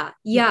 Yeah.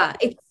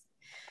 It's,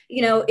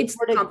 you know, it's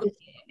complicated.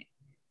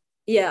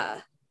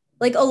 Yeah.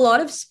 Like a lot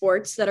of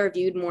sports that are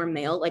viewed more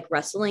male, like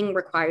wrestling,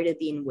 require to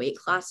be in weight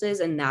classes.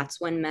 And that's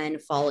when men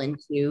fall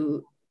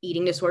into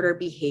eating disorder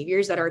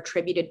behaviors that are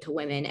attributed to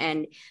women.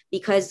 And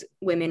because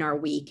women are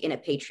weak in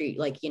a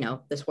like, you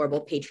know, this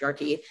horrible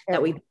patriarchy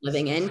that we've been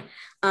living in,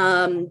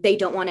 they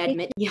don't want to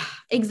admit. Yeah,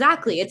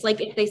 exactly. It's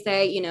like if they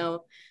say, you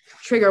know,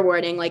 trigger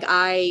warning, like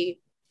I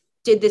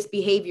did this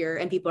behavior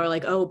and people are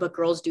like, oh, but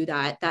girls do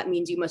that. That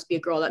means you must be a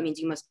girl. That means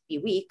you must be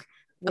weak.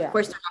 Yeah. Of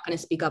course, they're not going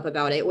to speak up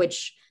about it,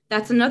 which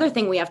that's another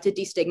thing we have to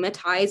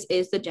destigmatize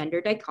is the gender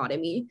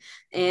dichotomy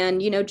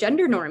and, you know,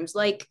 gender norms.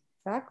 Like,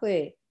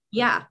 exactly.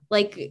 Yeah,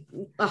 like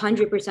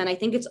 100%. I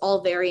think it's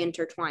all very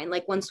intertwined.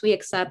 Like once we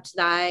accept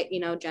that, you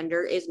know,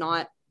 gender is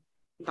not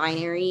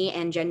binary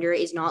and gender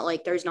is not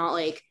like, there's not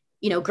like,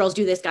 you know, girls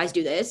do this, guys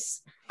do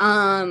this.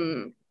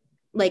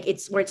 Like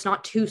it's where it's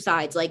not two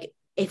sides. Like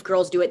if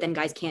girls do it, then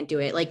guys can't do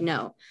it. Like,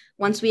 no,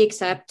 once we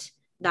accept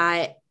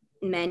that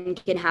men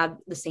can have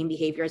the same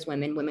behavior as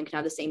women, women can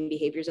have the same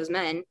behaviors as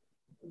men,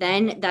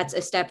 then that's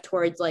a step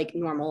towards like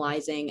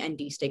normalizing and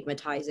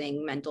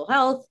destigmatizing mental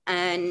health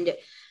and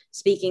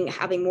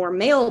having more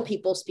male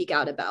people speak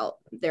out about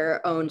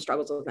their own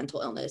struggles with mental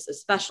illness,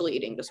 especially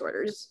eating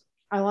disorders.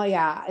 Oh, well,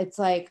 yeah, it's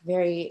like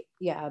very,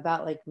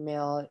 about like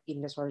male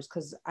eating disorders.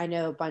 Cause I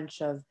know a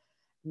bunch of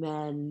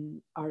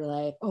men are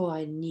like, oh,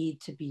 I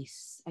need to be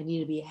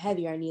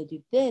heavier. I need to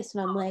do this.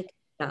 And I'm like,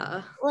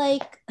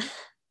 like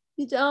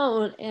you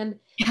don't. And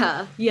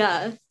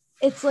yeah.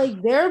 It's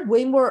like they're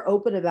way more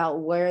open about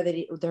where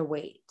they their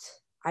weight.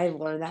 I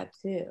learned that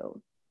too.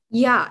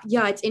 Yeah,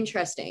 it's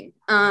interesting.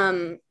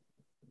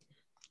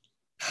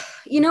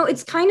 You know,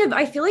 it's kind of,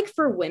 I feel like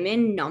for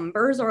women,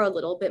 numbers are a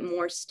little bit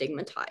more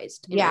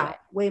stigmatized. Yeah,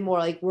 way more.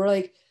 Like we're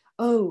like,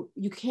 oh,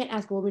 you can't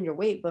ask a woman your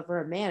weight, but for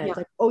a man, it's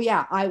like, oh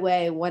yeah, I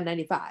weigh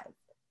 195.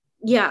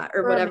 Yeah,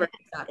 or whatever.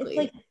 Exactly. It's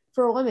like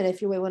for a woman,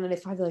 if you weigh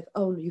 195, you're like,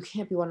 oh, you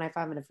can't be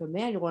 195. And if a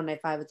man, you're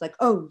 195, it's like,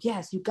 oh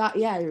yes,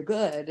 you're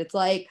good. It's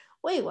like,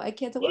 wait, why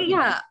can't it work?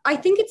 Yeah, I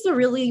think it's a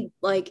really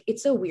like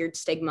it's a weird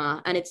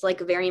stigma and it's like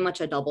very much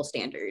a double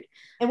standard.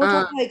 And we're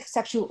talking like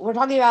we're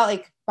talking about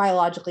like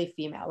biologically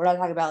female. We're not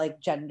talking about like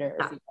gender.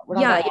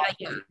 Yeah.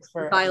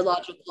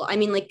 Biological. I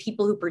mean, like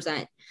people who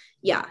present,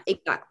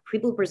 exactly.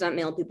 People who present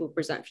male, people who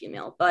present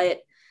female.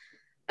 But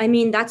I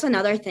mean, that's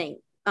another thing.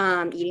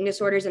 Eating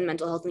disorders and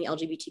mental health in the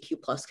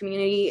LGBTQ plus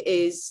community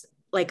is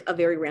like a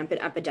very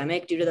rampant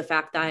epidemic due to the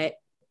fact that,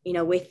 you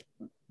know, with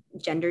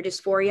gender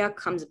dysphoria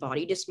comes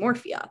body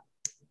dysmorphia.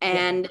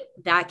 And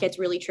that gets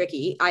really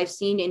tricky. I've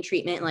seen in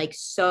treatment like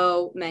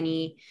so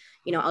many,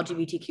 you know,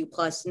 LGBTQ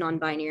plus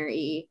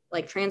non-binary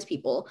like trans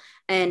people.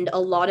 And a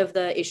lot of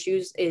the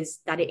issues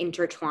is that it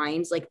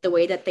intertwines, like the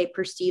way that they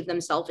perceive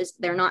themselves is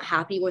they're not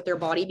happy with their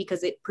body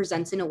because it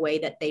presents in a way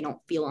that they don't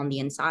feel on the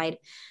inside.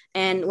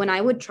 And when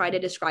I would try to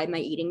describe my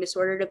eating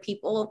disorder to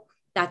people,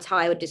 that's how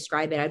I would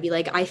describe it. I'd be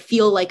like, I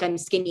feel like I'm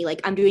skinny, like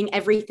I'm doing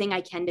everything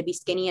I can to be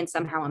skinny and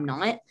somehow I'm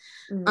not.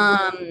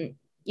 Mm-hmm.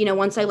 You know,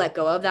 once I let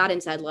go of that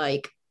and said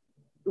like,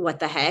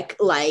 what the heck,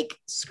 like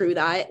screw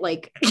that,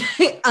 like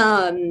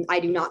I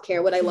do not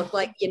care what I look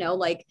like, you know,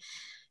 like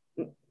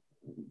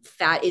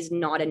fat is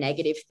not a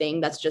negative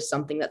thing. That's just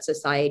something that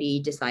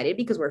society decided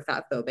because we're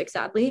fat phobic,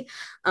 sadly.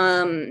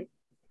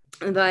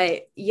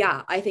 But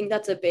yeah, I think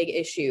that's a big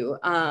issue.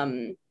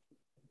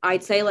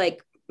 I'd say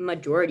like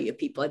majority of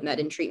people I've met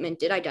in treatment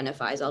did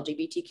identify as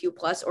LGBTQ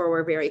plus or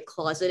were very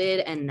closeted,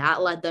 and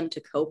that led them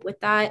to cope with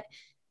that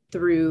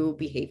through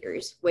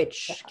behaviors,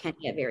 which can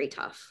get very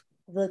tough.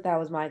 I feel like that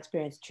was my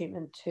experience in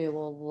treatment too. A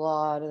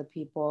lot of the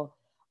people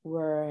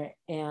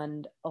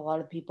and a lot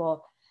of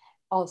people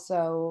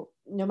also,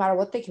 no matter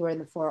what they were in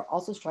the for,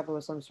 also struggle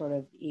with some sort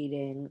of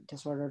eating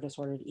disorder,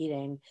 disordered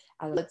eating.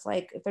 And it's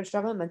like, if they're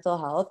struggling with mental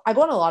health, I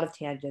go on a lot of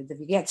tangents, if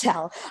you can't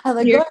tell. I'm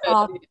like going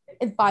off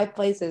in 5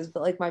 places,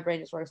 but like my brain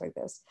just works like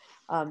this.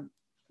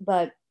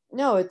 But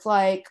no, it's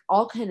like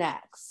all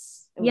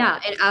connects. Yeah,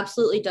 it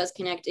absolutely does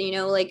connect. You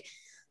know, like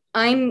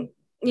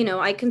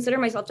I consider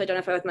myself to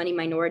identify with many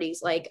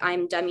minorities. Like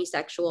I'm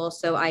demisexual,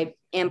 so I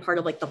am part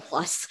of like the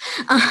plus.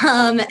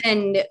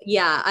 And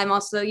yeah, I'm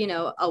also, you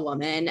know, a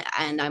woman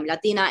and I'm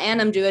Latina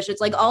and I'm Jewish.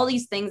 It's like all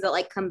these things that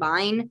like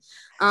combine.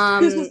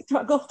 It's a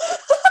struggle.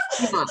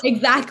 Yeah,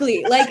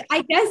 exactly. Like,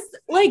 I guess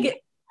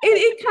like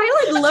it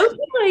kind of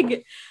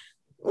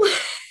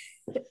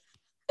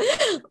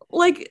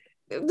like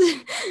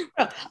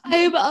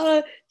I'm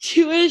a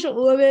Jewish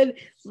woman,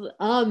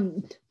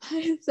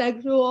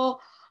 bisexual.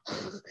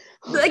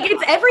 Like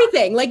it's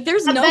everything. Like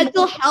there's a no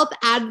mental health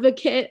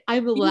advocate.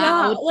 I'm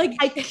allowed.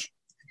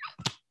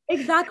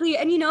 Exactly.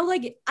 And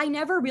like I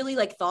never really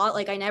like thought,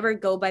 like I never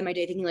go by my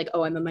day thinking like,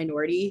 oh, I'm a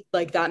minority,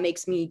 like that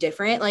makes me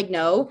different. Like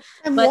no,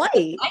 I'm but white.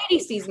 society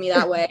sees me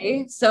that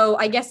way. So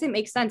I guess it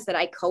makes sense that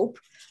I cope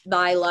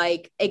by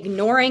like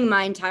ignoring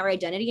my entire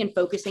identity and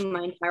focusing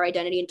my entire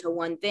identity into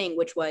one thing,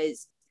 which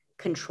was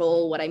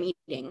control what I'm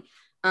eating.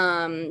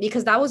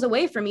 Because that was a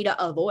way for me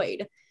to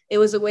avoid. It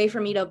was a way for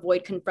me to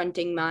avoid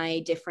confronting my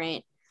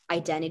different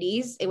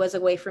identities. It was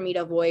a way for me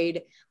to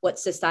avoid what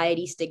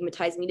society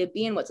stigmatized me to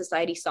be and what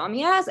society saw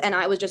me as. And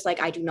I was just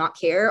like, I do not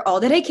care.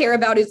 All that I care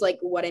about is like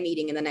what I'm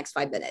eating in the next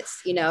 5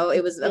 minutes.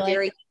 It was a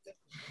very,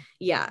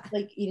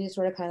 like eating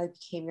disorder kind of like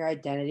became your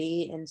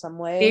identity in some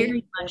way.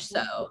 Very much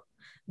so.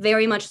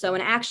 Very much so.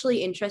 And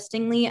actually,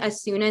 interestingly,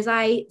 as soon as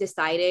I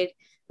decided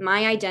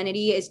my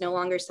identity is no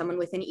longer someone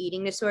with an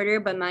eating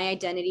disorder, but my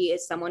identity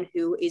is someone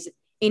who is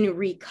in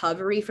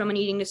recovery from an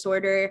eating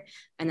disorder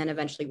and then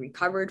eventually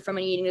recovered from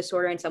an eating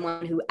disorder and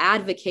someone who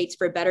advocates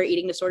for better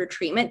eating disorder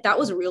treatment, that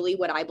was really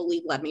what I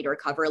believe led me to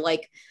recover.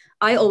 Like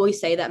I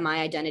always say that my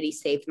identity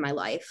saved my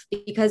life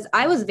because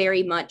I was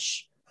very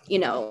much,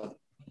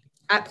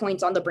 at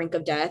points on the brink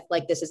of death.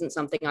 Like this isn't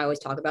something I always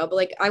talk about, but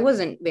like I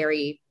wasn't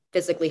very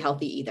physically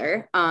healthy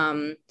either.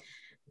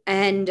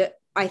 And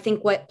I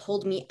think what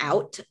pulled me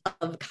out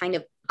of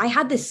I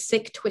had this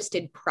sick,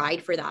 twisted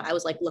pride for that. I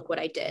was like, look what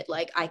I did.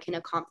 Like I can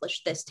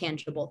accomplish this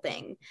tangible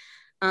thing.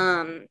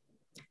 But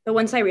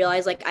once I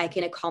realized like I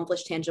can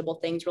accomplish tangible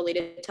things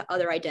related to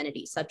other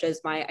identities, such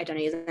as my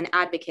identity as an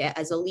advocate,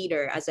 as a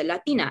leader, as a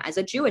Latina, as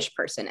a Jewish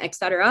person,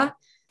 etc.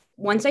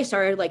 Once I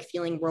started like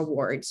feeling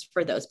rewards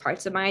for those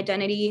parts of my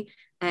identity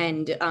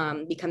and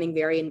becoming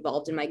very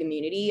involved in my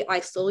community,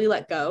 I slowly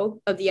let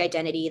go of the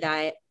identity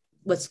that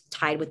was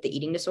tied with the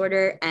eating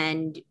disorder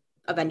and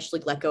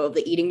eventually let go of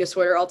the eating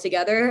disorder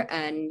altogether.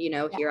 And,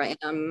 here I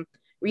am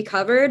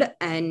recovered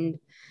and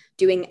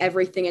doing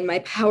everything in my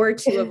power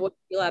to avoid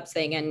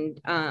relapsing. And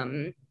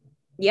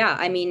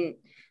I mean,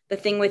 the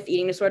thing with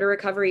eating disorder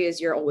recovery is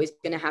you're always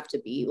going to have to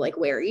be like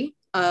wary.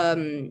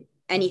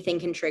 Anything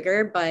can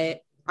trigger,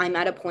 but I'm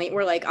at a point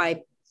where like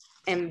I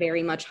am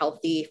very much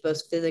healthy,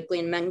 both physically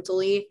and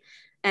mentally.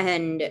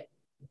 And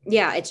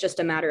it's just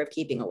a matter of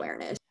keeping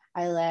awareness.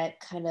 I let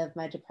kind of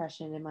my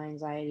depression and my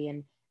anxiety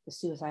and the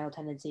suicidal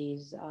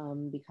tendencies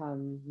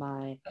become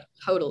my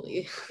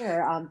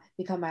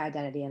become my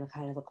identity, and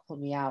kind of what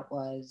pulled me out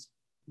was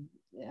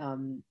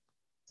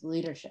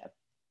leadership.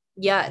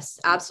 Yes,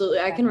 absolutely.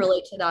 I can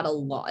relate to that a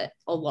lot.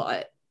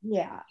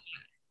 Yeah.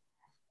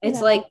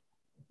 It's like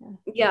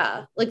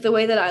the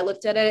way that I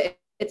looked at it,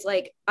 it's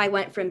like I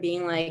went from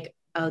being like,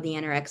 oh, the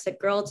anorexic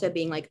girl to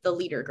being like the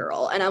leader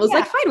girl. And I was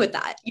like, fine with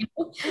that.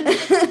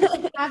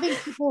 Having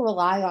people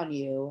rely on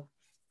you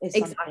is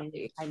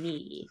something I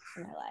need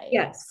in my life.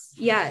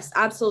 Yes,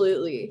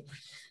 absolutely.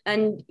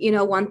 And,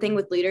 one thing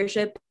with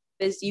leadership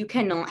is you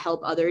cannot help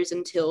others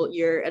until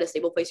you're at a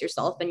stable place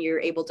yourself and you're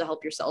able to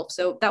help yourself.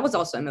 So that was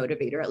also a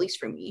motivator, at least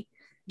for me.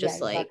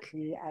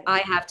 Exactly. I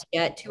have to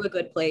get to a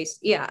good place.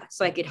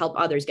 So I could help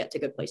others get to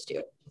a good place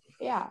too.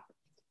 Yeah.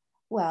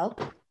 Well,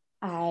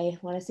 I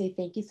want to say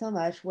thank you so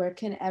much. Where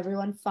can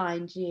everyone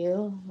find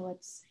you?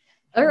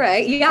 All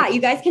right. Yeah, you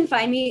guys can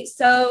find me.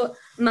 So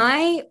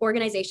my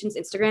organization's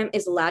Instagram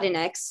is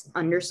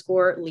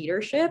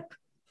Latinx_leadership.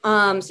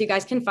 So you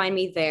guys can find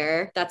me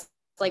there. That's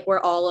like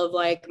where all of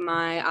like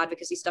my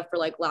advocacy stuff for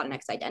like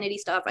Latinx identity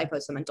stuff. I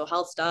post some mental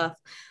health stuff,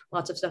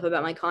 lots of stuff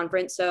about my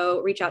conference.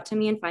 So reach out to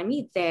me and find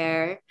me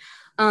there.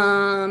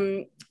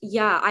 I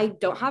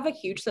don't have a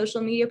huge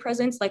social media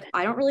presence. Like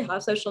I don't really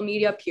have social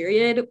media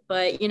period,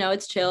 but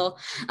it's chill.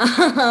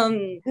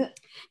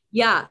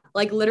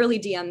 Like literally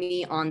DM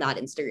me on that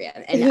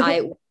Instagram and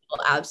I will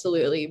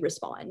absolutely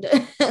respond.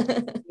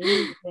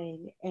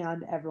 Amazing.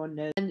 And everyone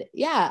knows. And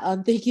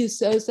thank you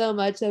so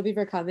much, Sophie,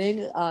 for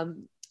coming.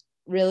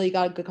 Really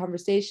got a good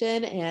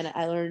conversation and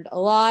I learned a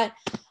lot.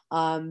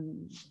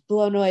 Blown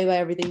away by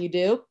everything you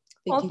do.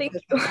 Thank you.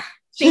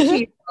 Thank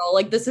you, girl.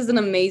 Like this is an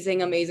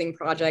amazing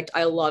project.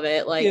 I love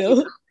it. Like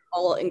you're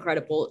all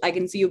incredible. I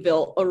can see you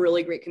built a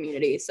really great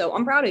community. So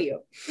I'm proud of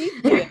you.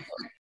 Thank you.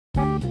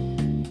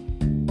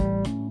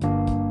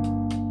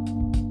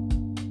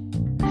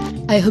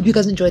 I hope you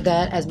guys enjoyed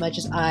that as much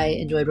as I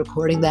enjoyed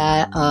recording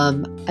that.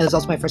 It was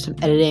also my first time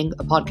editing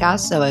a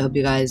podcast, so I hope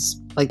you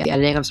guys like the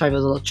editing. I'm sorry if it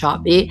was a little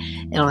choppy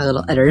and on my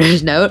little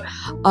editor's note.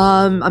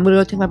 I'm going to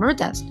go take my permit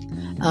test.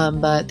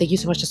 But thank you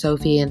so much to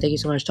Sophie, and thank you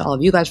so much to all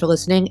of you guys for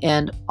listening.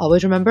 And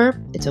always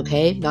remember, it's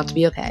okay not to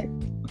be okay.